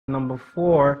Number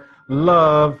 4,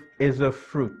 love is a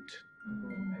fruit.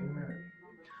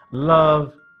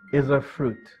 Love is a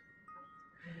fruit.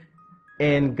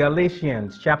 In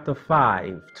Galatians chapter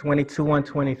 5, 22 and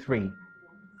 23,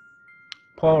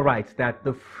 Paul writes that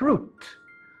the fruit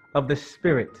of the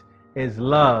Spirit is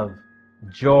love,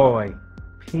 joy,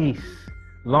 peace,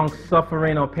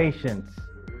 long-suffering or patience,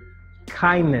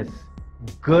 kindness,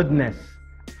 goodness,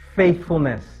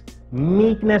 faithfulness,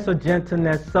 meekness or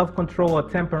gentleness, self-control or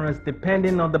temperance,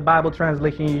 depending on the Bible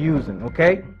translation you're using,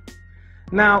 okay?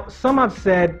 Now, some have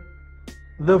said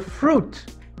the fruit.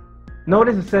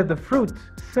 Notice it says the fruit,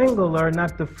 singular,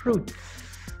 not the fruits,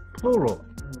 plural.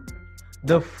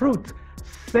 The fruit,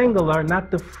 singular, not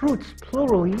the fruits,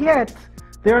 plural. Yet,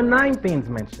 there are 9 things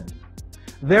mentioned.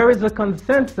 There is a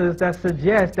consensus that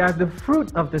suggests that the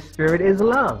fruit of the Spirit is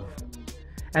love.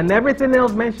 And everything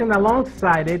else mentioned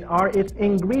alongside it are its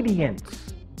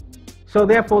ingredients. So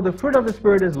therefore, the fruit of the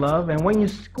Spirit is love. And when you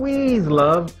squeeze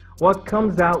love, what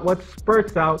comes out, what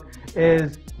spurts out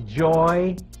is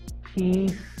joy,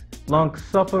 peace,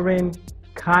 long-suffering,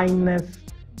 kindness,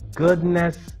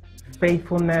 goodness,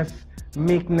 faithfulness,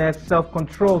 meekness,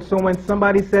 self-control. So when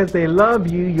somebody says they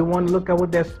love you, you want to look at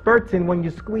what they're spurting when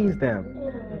you squeeze them.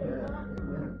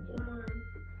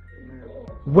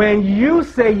 When you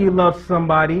say you love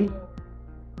somebody,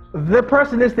 the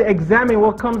person is to examine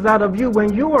what comes out of you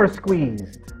when you are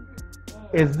squeezed.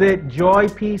 Is it joy,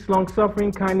 peace,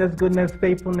 long-suffering, kindness, goodness,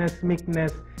 faithfulness,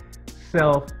 meekness,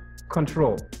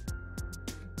 self-control?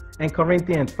 In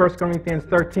Corinthians, 1 Corinthians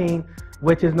 13,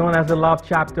 which is known as the love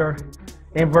chapter,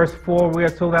 in verse 4, we are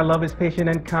told that love is patient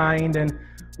and kind, and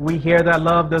we hear that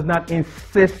love does not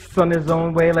insist on its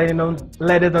own way, letting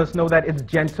us know that it's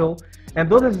gentle. And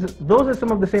those are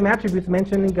some of the same attributes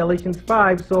mentioned in Galatians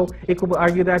 5, so it could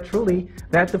argue that truly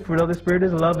that the fruit of the Spirit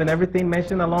is love, and everything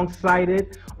mentioned alongside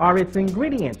it are its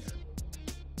ingredients.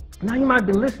 Now you might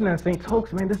be listening and saying,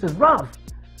 Tokes, man, this is rough.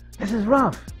 This is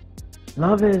rough.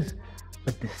 Love is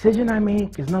a decision I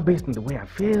make. It's not based on the way I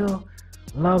feel.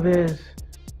 Love is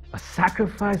a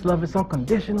sacrifice. Love is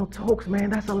unconditional. Tokes, man,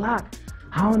 that's a lot.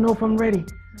 I don't know if I'm ready.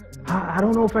 I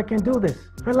don't know if I can do this.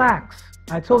 Relax.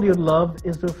 I told you love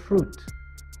is the fruit,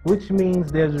 which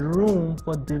means there's room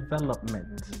for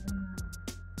development.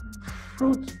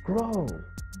 Fruits grow.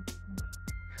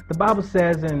 The Bible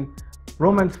says in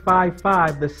Romans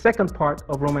 5:5, the second part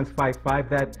of Romans 5:5,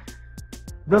 that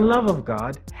the love of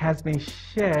God has been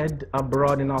shed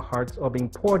abroad in our hearts, or being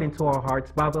poured into our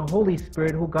hearts by the Holy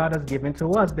Spirit who God has given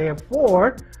to us.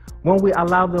 Therefore, when we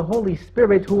allow the Holy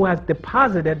Spirit, who has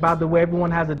deposited, by the way,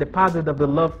 everyone has a deposit of the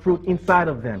love fruit inside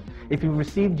of them. If you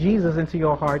receive Jesus into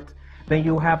your heart, then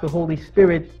you have the Holy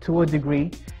Spirit to a degree,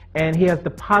 and He has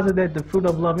deposited the fruit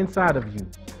of love inside of you.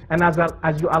 And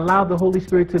as you allow the Holy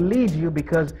Spirit to lead you,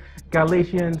 because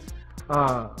Galatians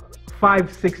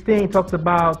 5:16 talks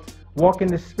about walk in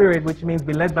the Spirit, which means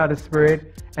be led by the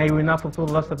Spirit, and you will not fulfill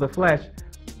the lust of the flesh.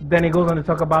 Then it goes on to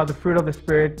talk about the fruit of the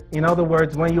Spirit. In other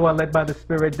words, when you are led by the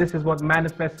Spirit, this is what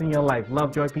manifests in your life.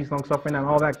 Love, joy, peace, long-suffering, and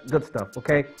all that good stuff,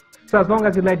 okay? So as long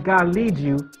as you let God lead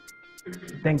you,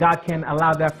 then God can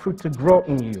allow that fruit to grow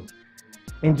in you.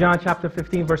 In John chapter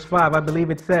 15, verse 5, I believe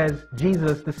it says,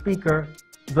 Jesus, the speaker,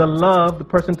 the love, the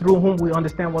person through whom we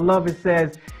understand what love is,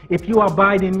 says, if you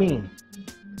abide in me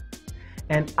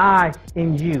and I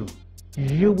in you,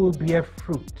 you will bear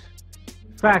fruit.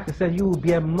 In fact, it says you will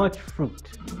bear much fruit,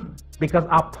 because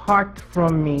apart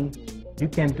from me, you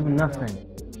can do nothing.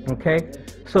 Okay?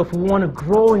 So if we want to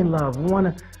grow in love, we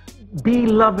want to be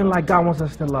loving like God wants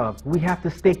us to love, we have to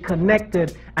stay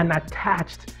connected and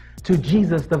attached to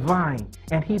Jesus the vine.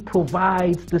 And He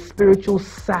provides the spiritual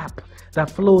sap that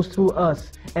flows through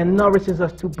us and nourishes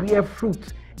us to bear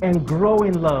fruit and grow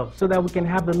in love, so that we can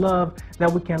have the love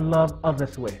that we can love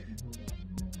others with.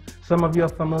 Some of you are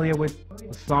familiar with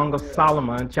the Song of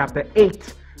Solomon, chapter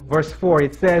 8, verse 4.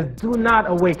 It says, do not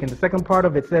awaken. The second part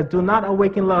of it says, do not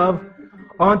awaken love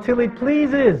until it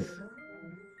pleases.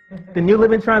 The New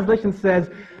Living Translation says,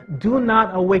 do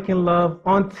not awaken love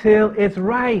until it's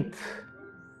right.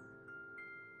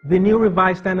 The New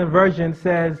Revised Standard Version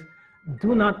says,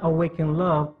 do not awaken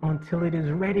love until it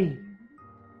is ready.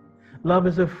 Love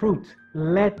is a fruit.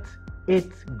 Let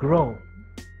it grow.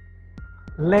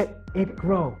 Let it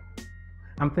grow.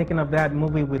 I'm thinking of that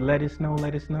movie with Let It Snow,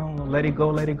 Let It Snow, Let It Go,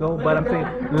 Let It Go. But I'm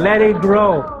saying, let it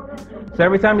grow. So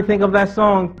every time you think of that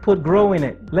song, put grow in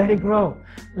it. Let it grow.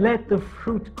 Let the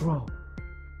fruit grow.